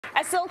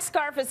A silk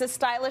scarf is a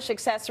stylish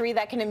accessory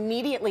that can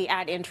immediately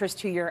add interest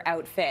to your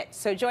outfit.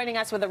 So joining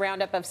us with a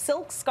roundup of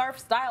silk scarf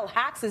style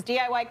hacks is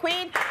DIY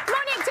queen,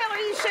 Monique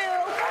Taylor-Yee Shui.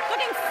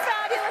 Looking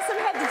fabulous from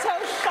head to toe.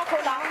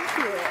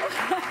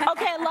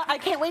 Okay, I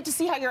can't wait to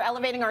see how you're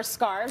elevating our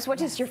scarves.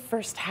 What is your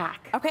first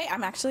hack? Okay,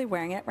 I'm actually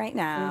wearing it right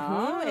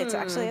now. It's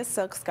actually a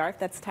silk scarf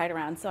that's tied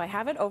around. So I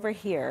have it over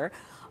here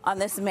on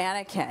this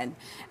mannequin.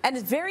 And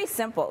it's very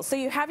simple. So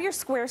you have your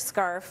square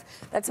scarf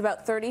that's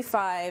about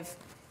 35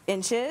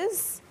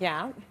 inches.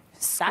 Yeah.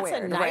 Squared,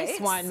 that's a nice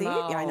right? one, See?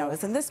 Mo. Yeah, I know,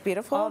 isn't this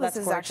beautiful? Oh, that's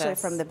this is gorgeous. actually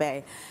from the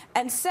Bay.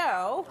 And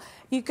so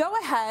you go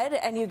ahead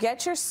and you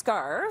get your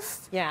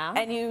scarf. Yeah.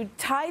 And you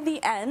tie the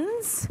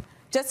ends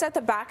just at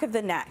the back of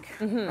the neck,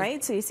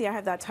 right? So you see I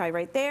have that tie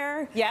right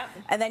there. Yep.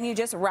 And then you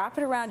just wrap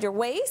it around your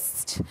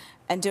waist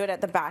and do it at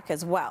the back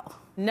as well.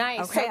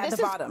 Nice. Okay, so at the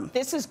bottom.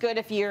 This is good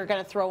if you're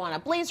going to throw on a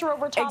blazer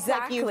over top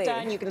like you've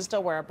done. You can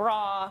still wear a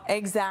bra.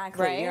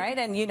 Exactly, right?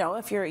 And you know,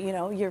 if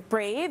you're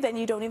brave and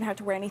you don't even have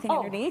to wear anything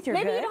underneath, you're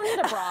maybe good. you don't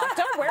need a bra.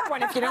 Don't wear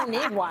one if you don't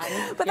need one.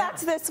 But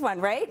that's this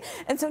one, right?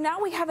 And so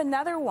now we have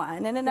another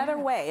one in another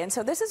way. And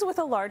so this is with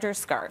a larger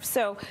scarf.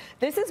 So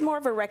this is more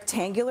of a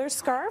rectangular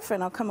scarf,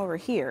 and I'll come over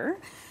here.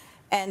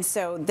 And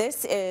so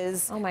this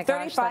is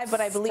 35,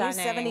 but I believe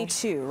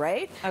 72,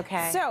 right?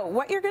 Okay. So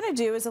what you're going to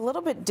do is a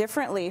little bit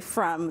differently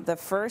from the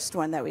first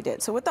one that we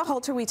did. So with the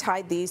halter, we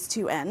tied these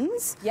two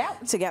ends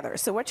together.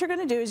 So what you're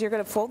going to do is you're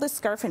going to fold the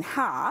scarf in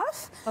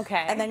half.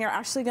 Okay. And then you're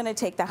actually going to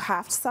take the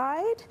half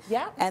side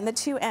and the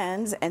two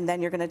ends, and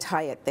then you're going to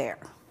tie it there.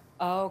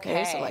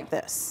 Okay. So like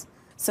this.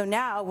 So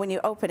now when you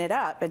open it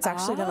up, it's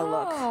actually going to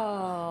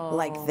look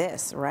like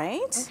this,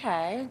 right?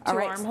 Okay. Two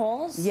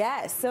armholes?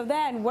 Yes. So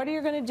then what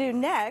you're going to do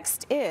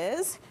next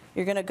is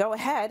you're going to go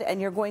ahead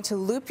and you're going to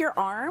loop your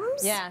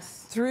arms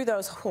through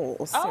those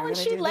holes. Oh, so and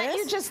she let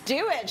you just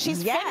do it.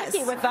 She's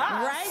finicky with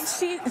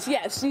us.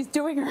 Right. She's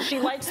doing her. She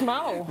likes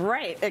Mo.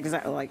 Right.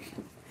 Exactly. Like.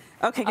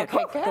 Okay, good.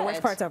 Okay, good. The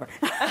worst part's over.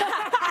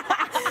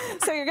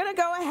 So you're going to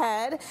go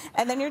ahead,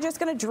 and then you're just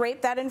going to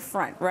drape that in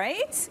front,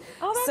 right?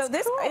 Oh, that's so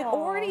this cool. It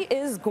already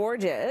is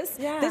gorgeous.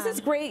 Yeah. This is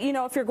great, you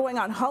know, if you're going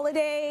on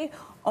holiday,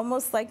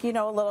 almost like, you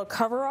know, a little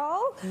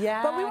coverall.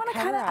 Yeah, but we want to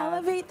kind of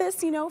elevate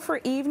this, you know,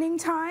 for evening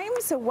time.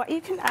 So what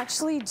you can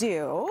actually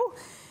do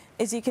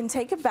is you can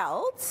take a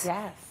belt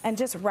and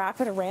just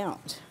wrap it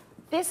around.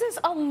 This is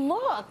a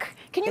look.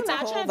 Can you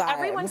imagine if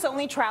everyone's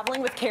only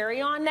traveling with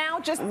carry-on now?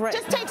 Just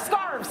take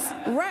scarves.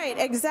 Right,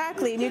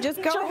 exactly. And you just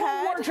go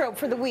ahead. Wardrobe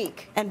for the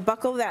week. And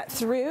buckle that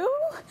through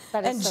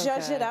and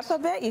zhuzh it up a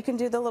bit. You can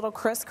do the little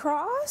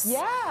crisscross.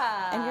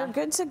 Yeah. And you're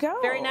good to go.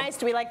 Very nice.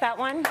 Do we like that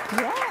one?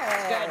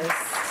 Yes.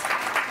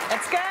 Good.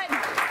 It's good.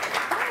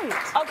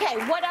 Okay,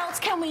 what else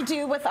can we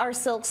do with our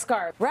silk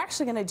scarf? We're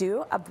actually going to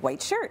do a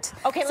white shirt.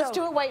 Okay, let's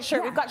do a white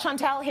shirt. We've got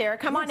Chantel here.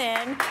 Come on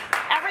in.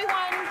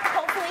 Everyone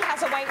hopefully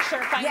has a white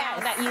shirt by now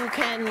that you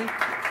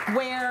can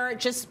wear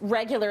just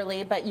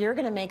regularly, but you're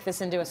going to make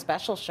this into a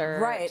special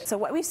shirt. Right. So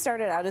what we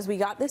started out is we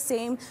got the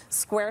same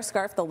square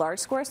scarf, the large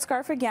square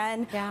scarf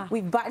again.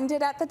 We've buttoned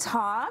it at the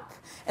top.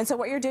 And so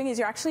what you're doing is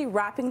you're actually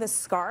wrapping the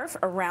scarf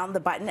around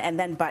the button and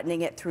then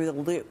buttoning it through the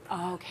loop.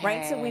 Okay.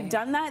 Right? So we've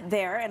done that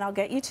there, and I'll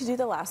get you to do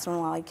the last one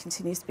while I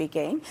continue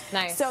speaking.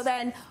 Nice. So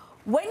then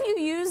when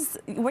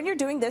you're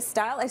doing this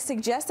style, I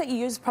suggest that you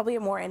use probably a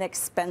more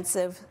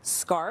inexpensive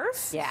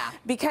scarf. Yeah.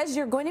 Because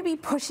you're going to be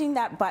pushing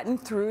that button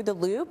through the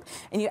loop,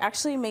 and you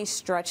actually may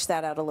stretch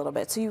that out a little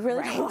bit. So you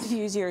really don't want to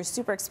use your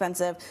super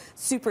expensive,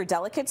 super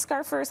delicate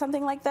scarf or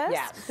something like this.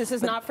 Yeah. This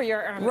is not for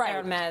your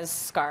Hermes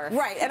scarf.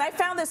 Right. And I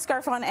found this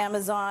scarf on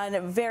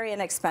Amazon, very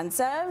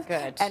inexpensive.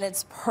 Good. And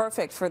it's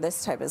perfect for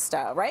this type of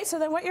style, right? So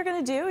then what you're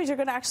going to do is you're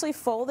going to actually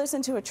fold this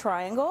into a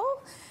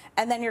triangle,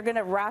 and then you're going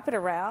to wrap it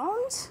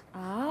around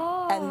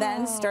and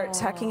then start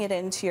tucking it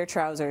into your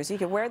trousers. You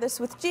can wear this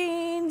with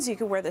jeans. You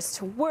can wear this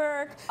to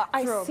work.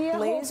 I see a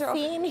whole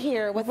theme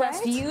here with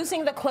us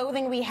using the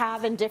clothing we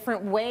have in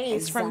different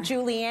ways, from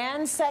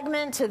Julianne's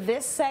segment to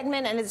this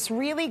segment, and it's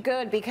really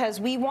good because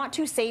we want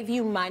to save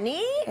you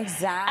money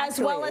as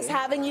well as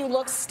having you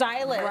look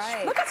stylish.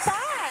 Right. Look at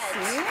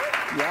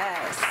that.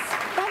 Yes.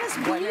 That is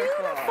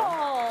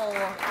beautiful.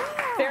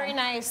 Very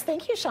nice.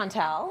 Thank you,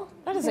 Chantel.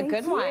 That is a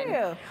good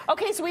one.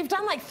 Okay, so we've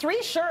done like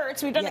 3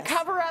 shirts. We've done a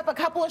cover-up, a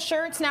couple of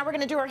shirts. Now we're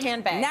going to do our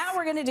handbag. Now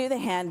we're going to do the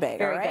handbag,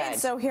 Very all right? good.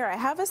 So here, I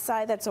have a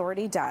side that's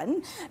already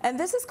done, and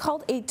this is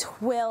called a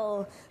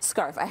twill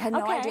scarf. I had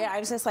no idea. I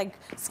was just like,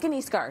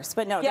 skinny scarves,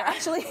 but no, they're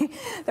actually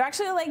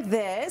like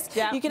this.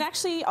 You can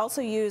actually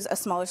also use a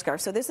smaller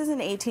scarf. So this is an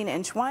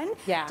 18-inch one.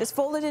 Just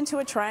fold it into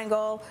a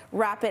triangle,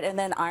 wrap it, and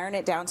then iron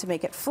it down to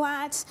make it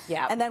flat.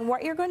 And then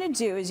what you're going to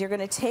do is you're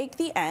going to take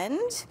the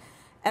end,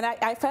 and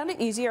I found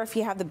it easier if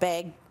you have the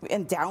bag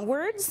in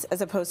downwards as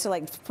opposed to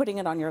like putting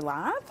it on your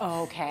lap.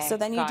 Okay. So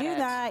then you do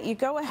that, you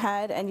go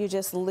ahead and you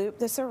just loop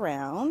this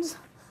around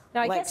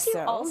Now, I like guess you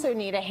also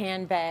need a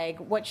handbag.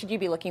 What should you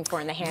be looking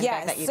for in the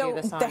handbag that you do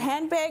this on? The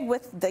handbag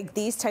with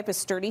these type of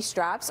sturdy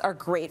straps are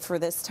great for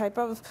this type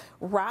of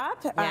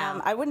wrap.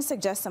 I wouldn't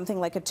suggest something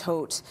like a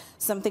tote,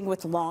 something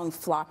with long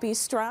floppy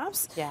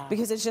straps,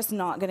 because it's just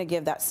not going to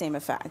give that same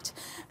effect.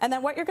 And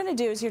then what you're going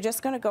to do is you're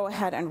just going to go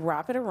ahead and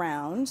wrap it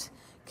around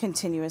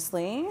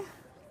continuously.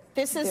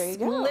 This is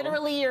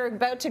literally, you're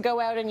about to go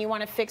out and you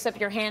want to fix up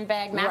your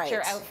handbag, match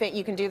your outfit.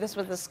 You can do this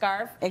with a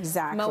scarf.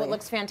 Exactly. Mo, it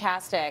looks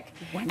fantastic.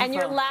 Wonderful. And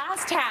your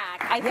last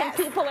hack, I think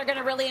people are going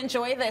to really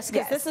enjoy this,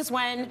 because this is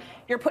when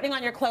you're putting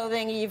on your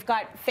clothing, you've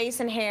got face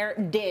and hair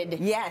did.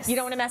 Yes. You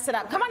don't want to mess it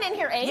up. Come on in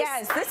here, Ace.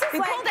 Yes, this is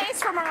we pulled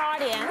Ace from our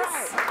audience.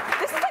 Right.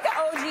 This is like an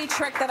OG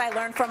trick that I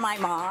learned from my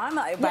mom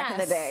back in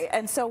the day.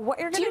 And so what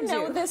you're going to do. Do you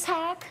know this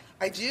hack?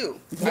 I do.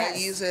 I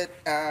use it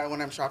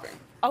when I'm shopping.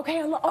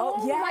 Okay.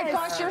 Oh my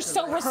gosh, you're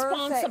so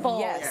responsible.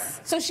 Yes.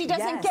 So she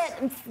doesn't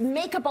get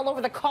makeup all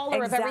over the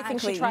collar of everything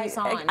she tries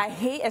on. I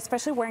hate,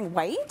 especially wearing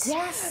white.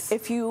 Yes.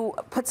 If you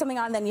put something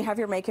on, then you have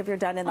your makeup, you're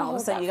done, and all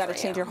of a sudden you got to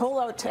change your whole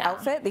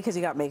outfit because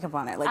you got makeup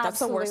on it. Like that's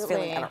the worst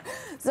feeling ever.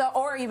 So,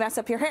 or you mess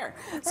up your hair.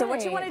 So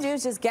what you want to do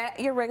is just get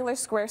your regular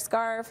square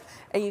scarf,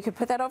 and you can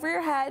put that over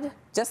your head,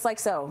 just like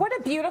so. What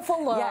a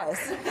beautiful look.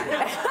 Yes.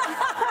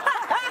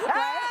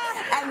 Right?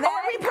 And then,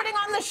 are we putting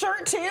on the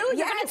shirt too?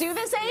 You're going to do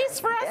this, Ace,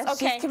 for us? Yes,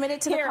 okay. She's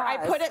committed to the cause. I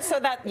put it so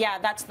that,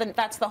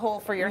 that's the hole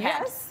for your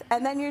head. Yes,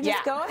 and then you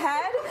just go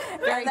ahead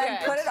and then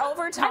put it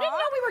over top. I didn't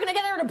know we were going to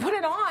get there to put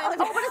it on. Oh,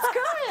 but it's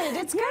good.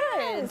 It's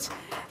good.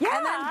 Yeah.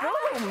 And then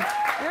boom,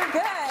 you're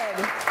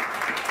good.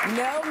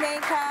 No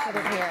makeup.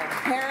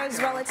 Hair is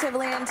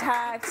relatively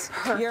intact.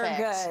 Perfect. You're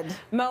good.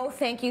 Mo,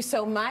 thank you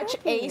so much.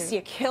 Ace,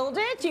 you killed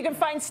it. You can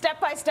find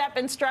step-by-step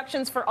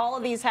instructions for all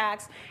of these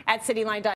hacks at cityline.com.